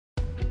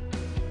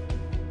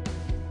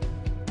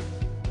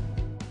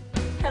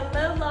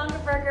Hello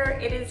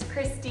Longaberger, it is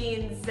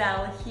Kristine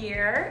Zell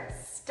here,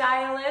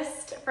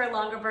 stylist for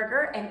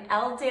Longaberger and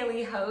Elle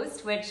Daily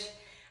host, which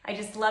I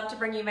just love to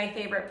bring you my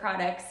favorite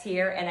products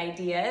here and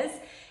ideas,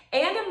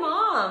 and a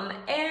mom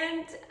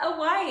and a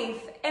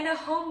wife and a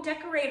home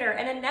decorator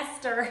and a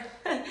nester,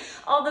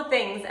 all the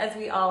things as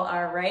we all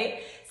are,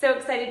 right? So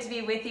excited to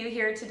be with you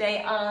here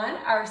today on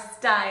our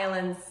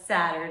Stylin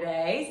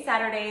Saturday.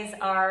 Saturdays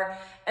are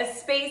a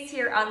space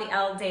here on the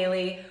Elle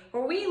Daily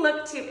where we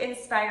look to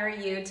inspire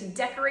you to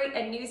decorate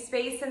a new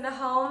space in the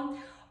home,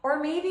 or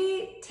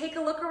maybe take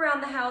a look around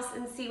the house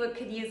and see what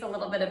could use a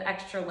little bit of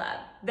extra love.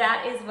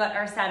 That is what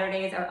our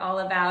Saturdays are all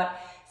about.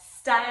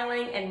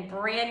 Styling in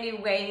brand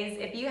new ways.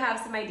 If you have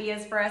some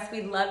ideas for us,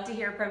 we'd love to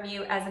hear from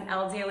you as an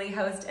Elle Daily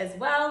host as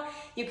well.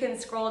 You can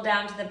scroll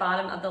down to the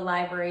bottom of the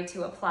library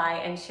to apply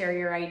and share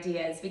your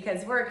ideas,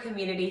 because we're a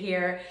community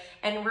here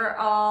and we're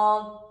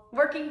all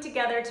working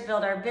together to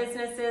build our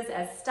businesses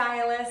as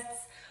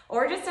stylists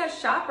or just as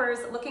shoppers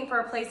looking for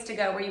a place to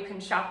go where you can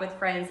shop with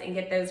friends and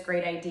get those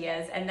great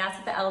ideas. And that's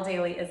what the Elle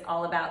Daily is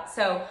all about.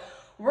 So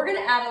we're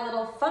gonna add a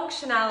little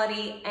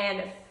functionality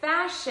and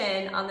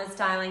fashion on the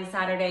Styling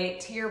Saturday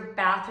to your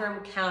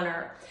bathroom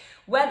counter.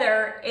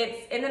 Whether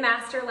it's in the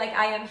master like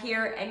I am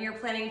here and you're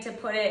planning to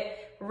put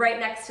it right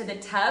next to the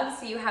tub,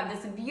 so you have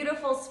this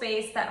beautiful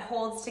space that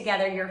holds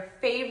together your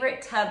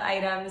favorite tub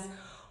items,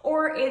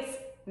 or it's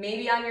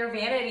maybe on your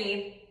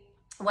vanity,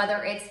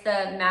 whether it's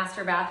the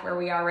master bath where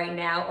we are right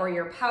now, or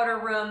your powder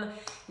room,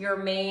 your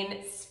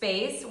main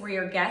space where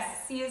your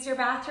guests use your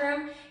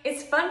bathroom.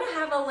 It's fun to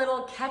have a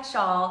little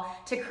catch-all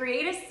to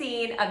create a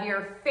scene of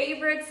your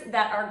favorites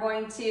that are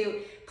going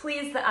to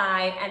please the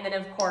eye, and then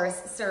of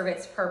course serve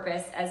its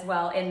purpose as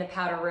well in the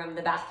powder room,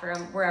 the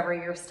bathroom, wherever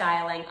you're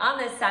styling on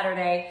this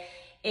Saturday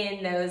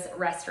in those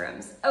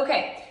restrooms.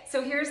 Okay,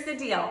 so here's the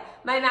deal.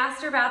 My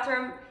master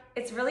bathroom,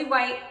 it's really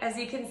white, as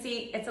you can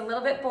see. It's a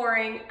little bit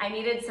boring. I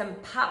needed some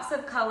pops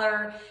of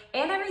color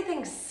and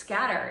everything's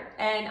scattered.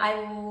 And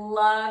I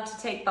love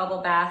to take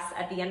bubble baths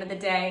at the end of the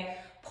day,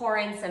 pour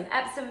in some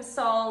Epsom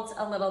salt,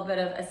 a little bit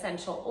of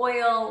essential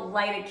oil,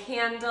 light a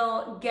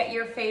candle, get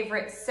your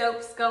favorite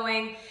soaps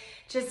going.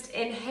 Just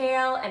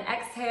inhale and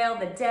exhale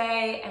the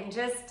day and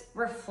just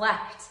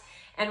reflect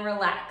and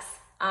relax.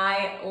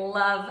 I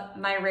love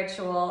my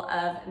ritual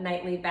of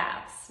nightly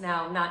baths.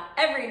 Now, not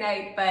every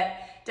night, but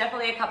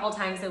definitely a couple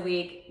times a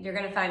week. You're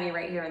gonna find me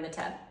right here in the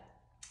tub.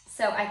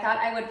 So I thought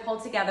I would pull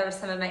together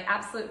some of my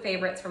absolute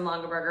favorites from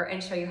Longaberger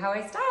and show you how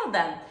I styled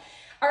them.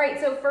 All right,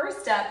 so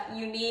first up,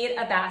 you need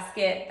a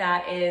basket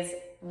that is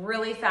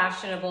really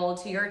fashionable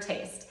to your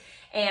taste.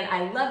 And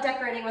I love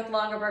decorating with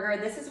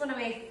Longaberger. This is one of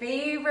my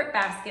favorite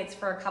baskets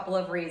for a couple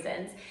of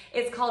reasons.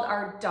 It's called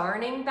our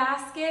darning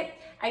basket.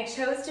 I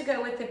chose to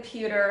go with the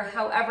pewter.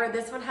 However,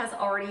 this one has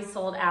already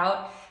sold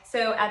out.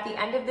 So at the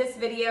end of this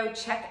video,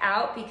 check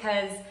out,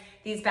 because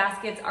these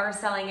baskets are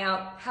selling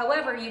out.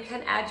 However, you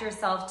can add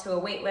yourself to a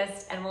wait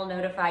list and we'll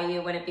notify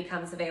you when it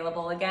becomes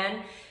available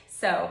again.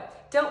 So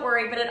don't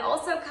worry, but it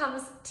also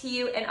comes to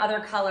you in other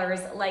colors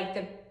like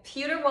the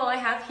pewter wall I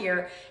have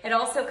here. It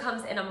also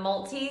comes in a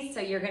multi, so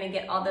you're gonna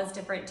get all those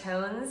different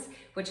tones,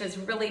 which is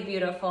really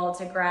beautiful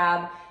to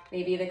grab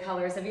maybe the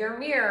colors of your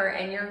mirror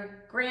and your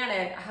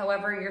granite,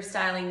 however you're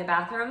styling the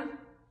bathroom.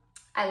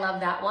 I love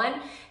that one.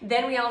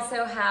 Then we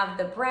also have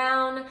the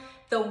brown.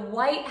 The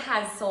white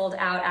has sold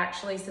out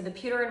actually, so the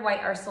pewter and white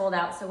are sold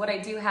out. So what I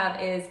do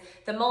have is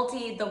the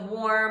multi, the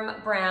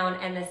warm brown,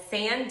 and the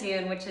sand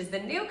dune, which is the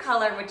new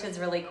color, which is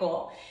really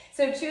cool.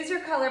 So choose your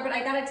color, but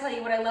I gotta tell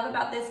you what I love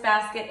about this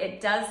basket,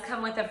 it does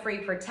come with a free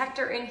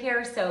protector in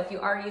here. So if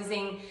you are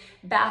using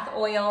bath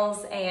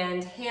oils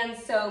and hand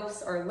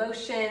soaps or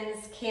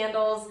lotions,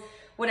 candles,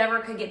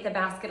 whatever could get the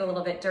basket a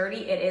little bit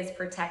dirty, it is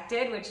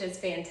protected, which is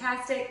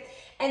fantastic.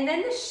 And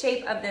then the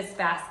shape of this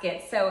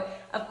basket. So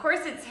of course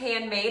it's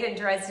handmade in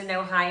Dresden,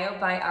 Ohio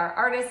by our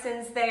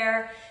artisans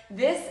there.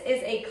 This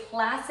is a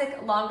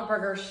classic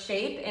Longaberger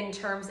shape in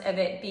terms of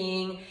it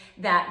being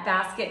that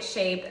basket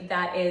shape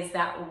that is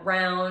that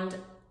round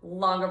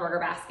Longaberger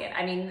basket.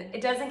 I mean,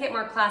 it doesn't get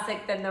more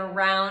classic than the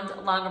round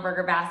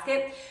Longaberger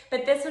basket,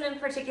 but this one in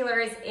particular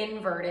is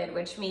inverted,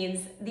 which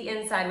means the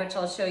inside, which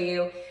I'll show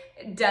you,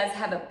 does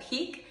have a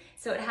peak.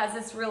 So it has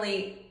this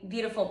really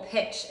beautiful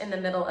pitch in the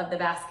middle of the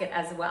basket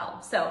as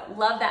well. So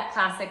love that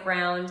classic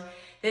round.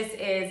 This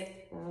is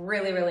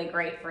really, really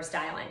great for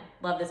styling.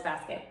 Love this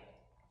basket.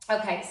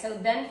 Okay, so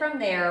then from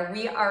there,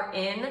 we are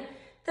in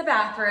the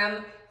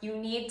bathroom. You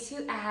need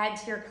to add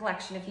to your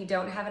collection, if you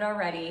don't have it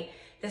already,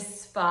 the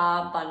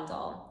spa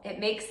bundle.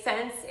 It makes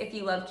sense if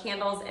you love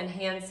candles and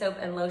hand soap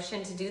and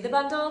lotion to do the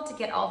bundle, to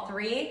get all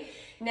three.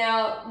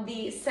 Now,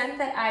 the scent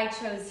that I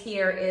chose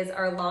here is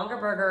our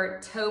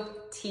Longaberger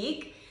Taupe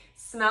Teak.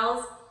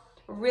 Smells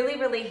really,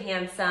 really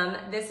handsome.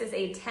 This is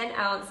a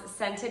 10-ounce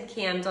scented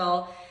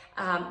candle.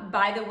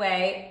 By the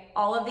way,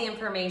 all of the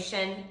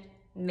information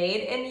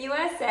made in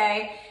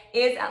USA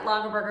is at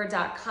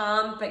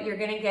longaberger.com, but you're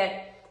gonna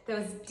get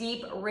those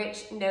deep,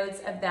 rich notes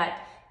of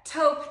that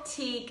taupe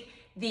teak,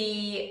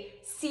 the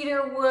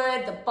cedar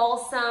wood, the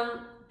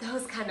balsam,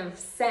 those kind of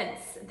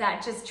scents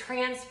that just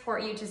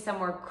transport you to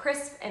somewhere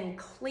crisp and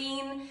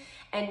clean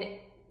and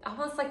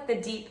almost like the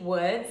deep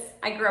woods.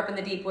 I grew up in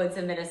the deep woods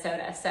of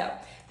Minnesota, so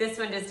this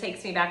one just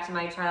takes me back to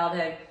my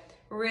childhood.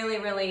 Really,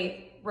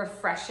 really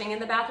refreshing in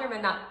the bathroom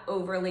and not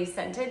overly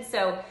scented.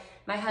 So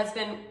my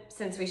husband,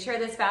 since we share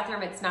this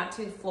bathroom, it's not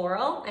too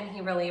floral, and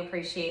he really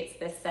appreciates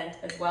this scent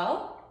as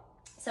well.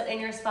 So in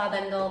your spa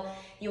bundle,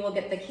 you will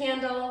get the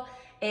candle,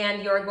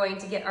 and you're going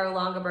to get our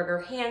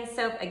Longaberger hand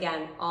soap.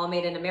 Again, all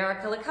made in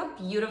America. Look how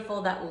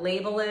beautiful that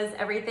label is.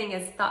 Everything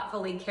is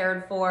thoughtfully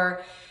cared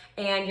for.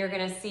 And you're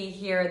gonna see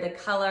here the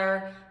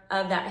color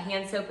of that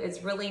hand soap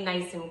is really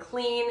nice and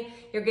clean.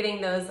 You're getting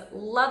those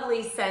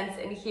lovely scents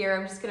in here.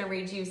 I'm just gonna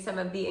read you some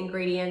of the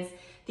ingredients.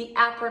 The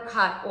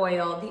apricot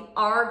oil, the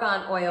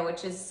argan oil,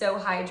 which is so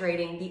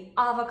hydrating, the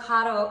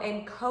avocado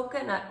and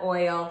coconut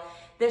oil,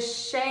 the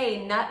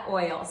shea nut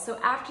oil. So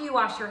after you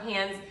wash your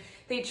hands,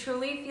 they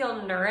truly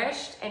feel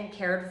nourished and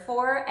cared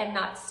for and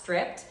not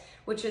stripped,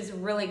 which is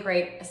really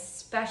great,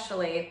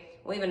 especially,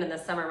 well, even in the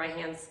summer, my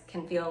hands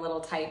can feel a little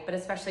tight, but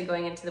especially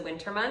going into the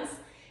winter months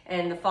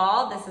and the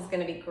fall, this is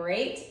gonna be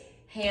great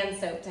hand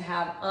soap to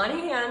have on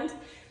hand.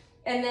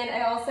 And then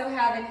I also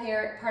have in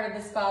here, part of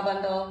the spa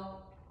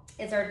bundle,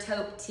 is our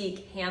taupe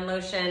teak hand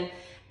lotion.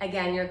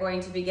 Again, you're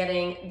going to be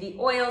getting the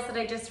oils that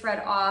I just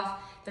read off.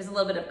 There's a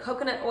little bit of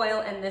coconut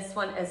oil in this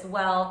one as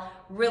well.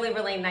 Really,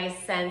 really nice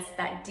scents,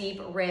 that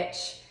deep,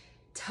 rich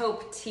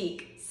taupe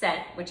teak scent,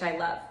 which I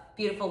love.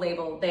 Beautiful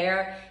label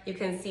there. You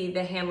can see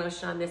the hand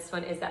lotion on this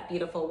one is that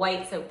beautiful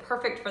white, so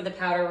perfect for the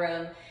powder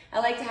room. I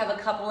like to have a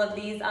couple of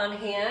these on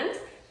hand.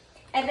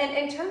 And then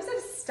in terms of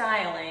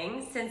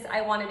styling, since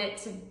I wanted it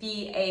to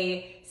be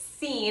a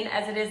scene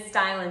as it is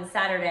Stylin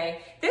Saturday,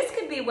 this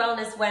could be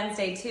Wellness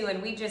Wednesday too,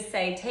 and we just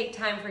say take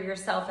time for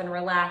yourself and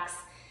relax,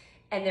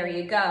 and there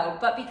you go.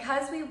 But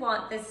because we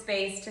want this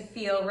space to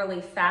feel really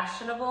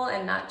fashionable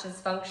and not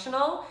just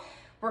functional,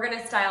 we're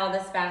gonna style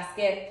this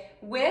basket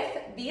with,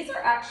 these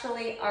are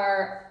actually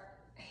our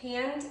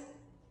hand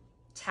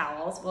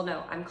towels. Well,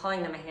 no, I'm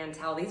calling them a hand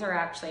towel. These are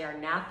actually our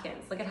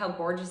napkins. Look at how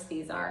gorgeous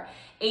these are.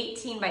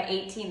 18 by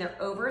 18, they're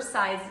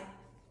oversized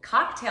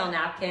cocktail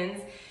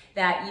napkins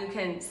that you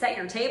can set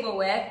your table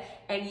with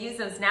and use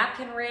those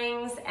napkin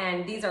rings,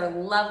 and these are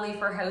lovely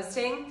for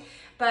hosting.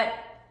 But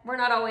we're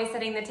not always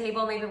setting the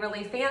table maybe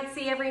really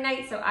fancy every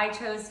night, so I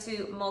chose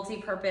to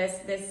multi-purpose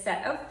this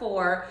set of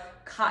 4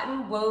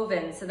 cotton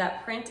woven, so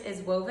that print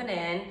is woven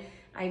in.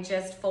 I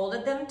just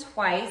folded them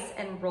twice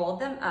and rolled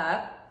them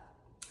up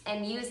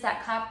and used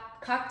that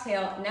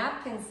cocktail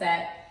napkin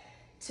set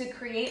to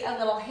create a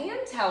little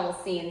hand towel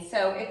scene.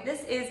 So if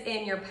this is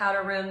in your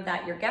powder room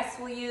that your guests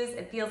will use,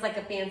 it feels like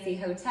a fancy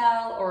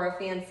hotel or a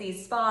fancy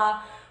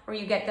spa where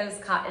you get those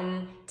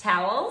cotton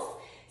towels.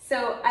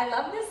 So I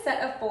love this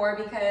set of 4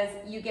 because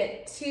you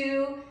get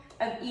 2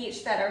 of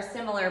each that are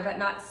similar but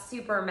not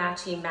super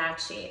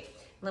matchy-matchy.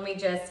 Let me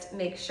just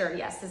make sure.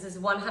 Yes, this is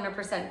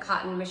 100%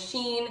 cotton.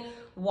 Machine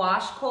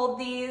wash cold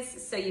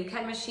these, so you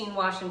can machine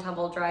wash and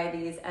tumble dry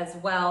these as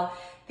well.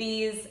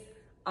 These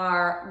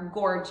are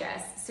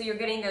gorgeous. So you're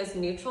getting those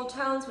neutral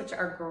tones, which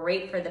are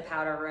great for the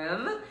powder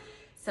room.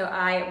 So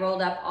I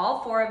rolled up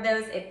all 4 of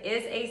those. It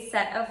is a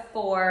set of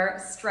 4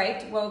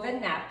 striped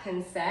woven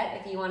napkin set.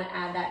 If you want to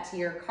add that to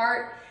your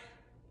cart,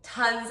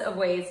 tons of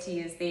ways to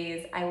use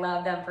these. I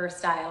love them for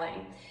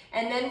styling.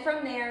 And then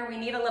from there, we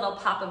need a little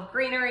pop of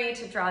greenery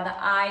to draw the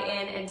eye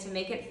in and to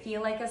make it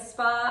feel like a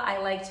spa. I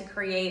like to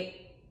create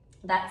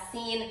that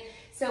scene.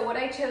 So what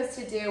I chose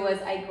to do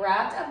was I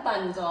grabbed a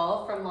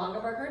bundle from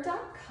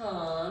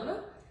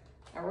longaberger.com.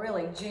 I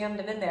really jammed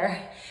them in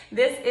there.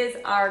 This is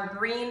our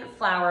green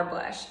flower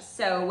bush.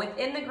 So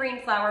within the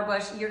green flower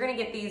bush, you're gonna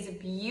get these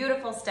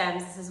beautiful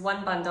stems. This is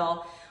one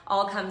bundle,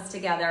 all comes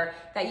together,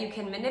 that you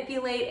can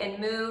manipulate and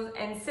move.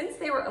 And since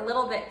they were a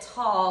little bit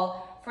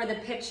tall for the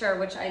picture,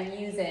 which I'm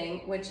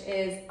using, which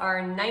is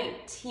our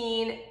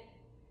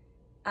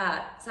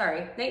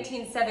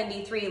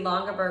 1973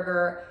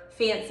 Longaberger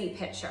fancy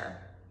pitcher.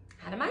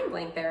 I had a mind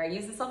blank there, I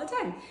use this all the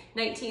time.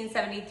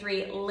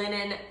 1973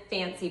 linen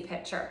fancy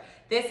pitcher.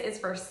 This is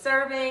for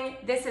serving.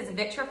 This is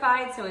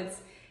vitrified, so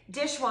it's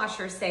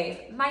dishwasher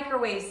safe,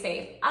 microwave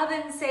safe,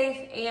 oven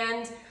safe,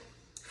 and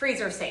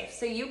freezer safe.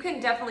 So you can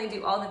definitely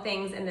do all the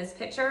things in this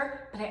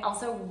pitcher, but I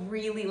also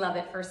really love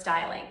it for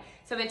styling.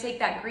 So I'm gonna take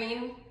that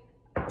green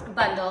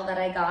bundle that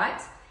I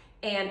got,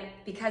 and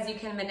because you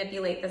can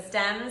manipulate the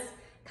stems,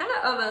 kind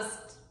of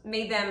almost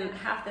made them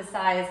half the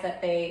size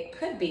that they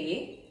could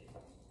be,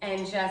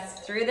 and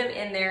just threw them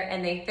in there,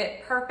 and they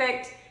fit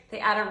perfect. They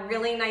add a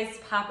really nice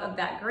pop of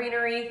that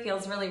greenery,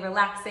 feels really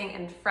relaxing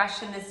and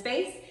fresh in the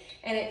space,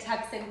 and it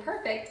tucks in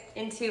perfect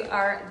into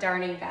our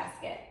darning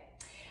basket.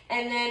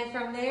 And then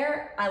from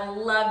there, I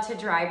love to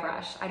dry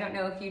brush. I don't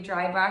know if you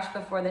dry brush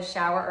before the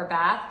shower or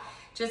bath.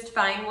 Just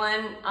find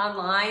one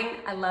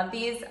online. I love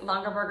these.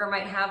 Longaberger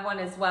might have one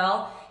as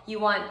well. You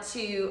want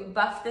to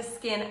buff the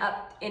skin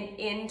up and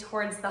in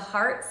towards the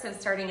heart, so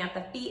starting at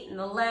the feet and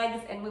the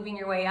legs and moving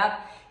your way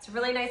up. It's a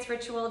really nice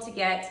ritual to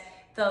get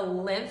the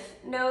lymph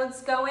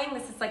nodes going.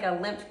 This is like a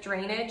lymph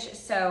drainage,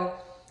 so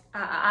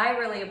I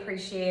really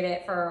appreciate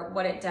it for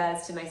what it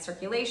does to my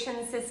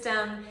circulation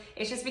system.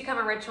 It's just become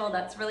a ritual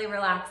that's really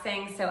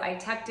relaxing. So I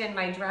tucked in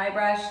my dry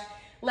brush.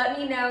 Let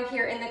me know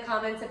here in the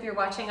comments if you're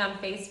watching on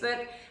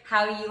Facebook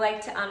how you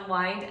like to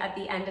unwind at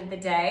the end of the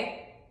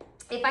day.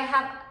 If I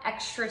have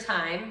extra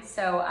time,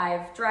 so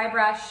I've dry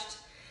brushed,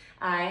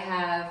 I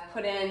have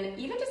put in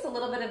even just a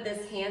little bit of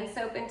this hand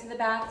soap into the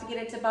bath to get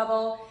it to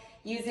bubble,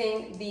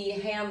 using the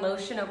hand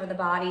lotion over the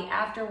body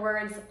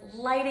afterwards,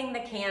 lighting the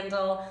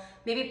candle,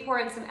 maybe pour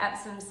in some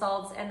Epsom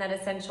salts and that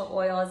essential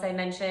oil as I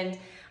mentioned.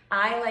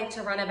 I like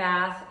to run a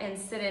bath and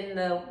sit in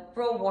the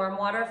real warm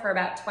water for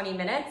about 20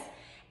 minutes,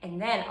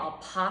 and then I'll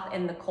pop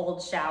in the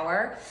cold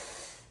shower,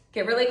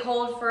 get really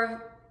cold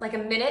for like a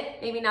minute,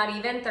 maybe not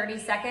even 30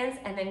 seconds,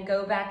 and then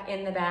go back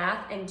in the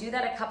bath and do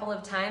that a couple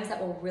of times. That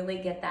will really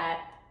get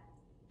that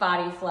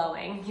body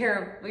flowing.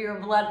 Your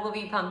blood will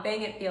be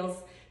pumping. It feels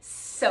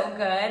so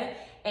good.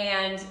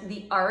 And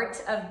the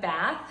art of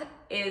bath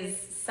is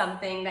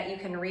something that you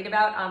can read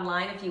about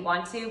online if you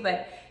want to,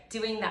 but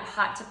doing that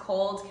hot to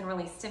cold can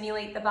really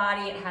stimulate the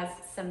body. It has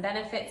some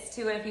benefits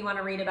to it if you want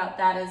to read about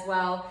that as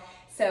well.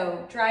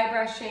 So dry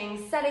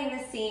brushing, setting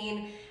the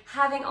scene,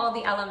 having all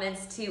the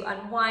elements to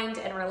unwind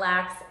and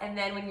relax, and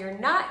then when you're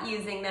not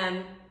using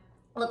them,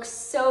 look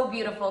so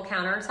beautiful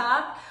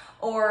countertop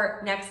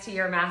or next to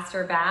your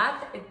master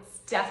bath. It's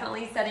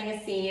definitely setting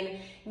a scene.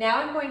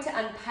 Now I'm going to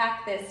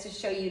unpack this to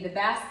show you the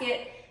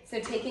basket.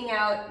 So taking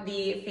out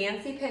the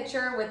fancy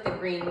pitcher with the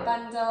green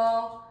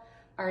bundle,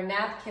 our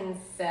napkin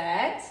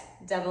set,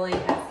 doubling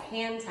as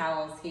hand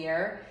towels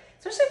here.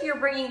 Especially if you're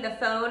bringing the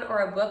phone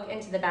or a book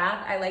into the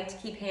bath, I like to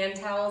keep hand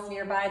towels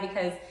nearby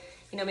because,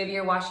 you know, maybe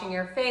you're washing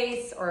your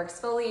face or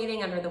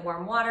exfoliating under the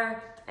warm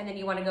water and then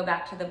you want to go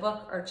back to the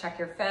book or check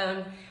your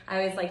phone.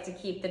 I always like to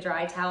keep the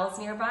dry towels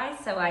nearby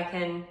so I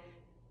can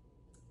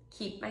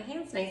keep my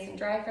hands nice and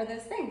dry for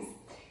those things.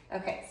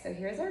 Okay, so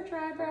here's our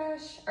dry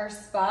brush, our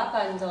spa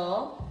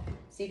bundle,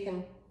 so you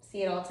can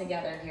see it all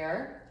together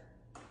here.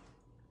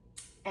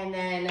 And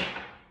then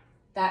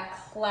that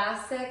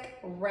classic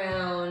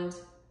round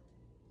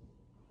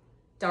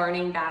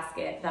darning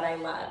basket that I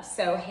love.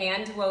 So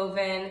hand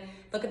woven,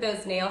 look at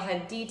those nail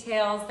head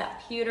details,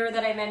 that pewter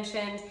that I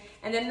mentioned,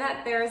 and then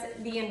there's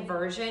the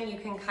inversion. You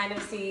can kind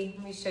of see,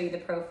 let me show you the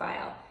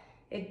profile.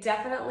 It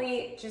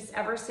definitely just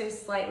ever so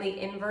slightly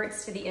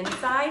inverts to the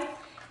inside.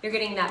 You're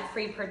getting that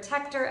free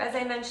protector, as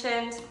I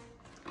mentioned,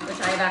 which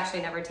I've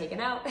actually never taken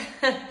out.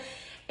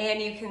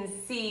 And you can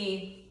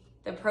see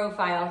the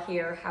profile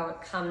here, how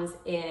it comes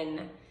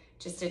in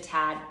just a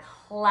tad.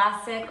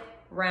 Classic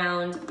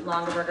round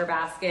Longaberger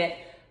basket,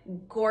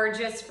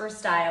 gorgeous for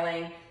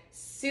styling,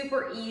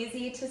 super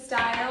easy to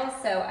style.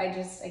 So I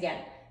just,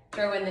 again,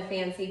 throw in the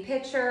fancy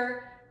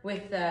pitcher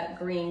with the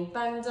green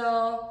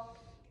bundle,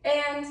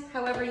 and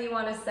however you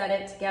want to set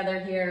it together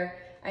here.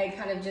 I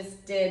kind of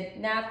just did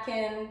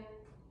napkin,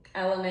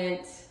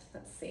 element,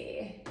 let's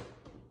see,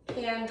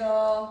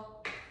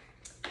 candle,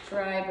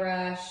 dry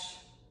brush,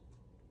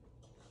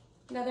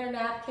 another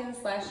napkin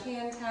slash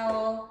hand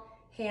towel,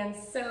 hand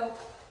soap,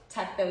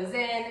 tuck those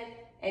in,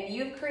 and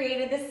you've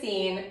created the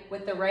scene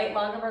with the right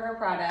Longaberger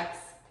products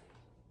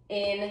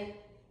in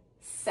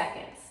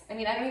seconds. I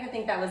mean, I don't even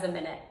think that was a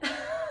minute.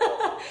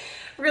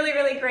 Really,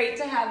 really great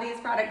to have these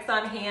products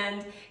on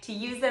hand, to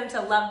use them, to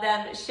love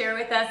them. Share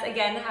with us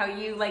again how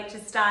you like to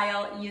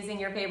style using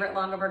your favorite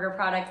Longaberger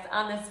products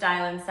on the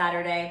Stylin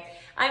Saturday.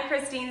 I'm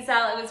Kristine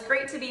Zell. It was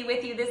great to be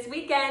with you this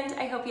weekend.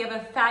 I hope you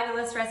have a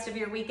fabulous rest of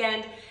your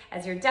weekend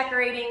as you're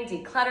decorating,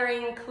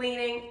 decluttering,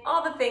 cleaning,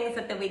 all the things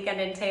that the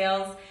weekend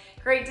entails.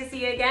 Great to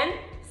see you again.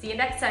 See you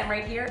next time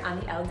right here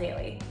on the Elle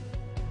Daily.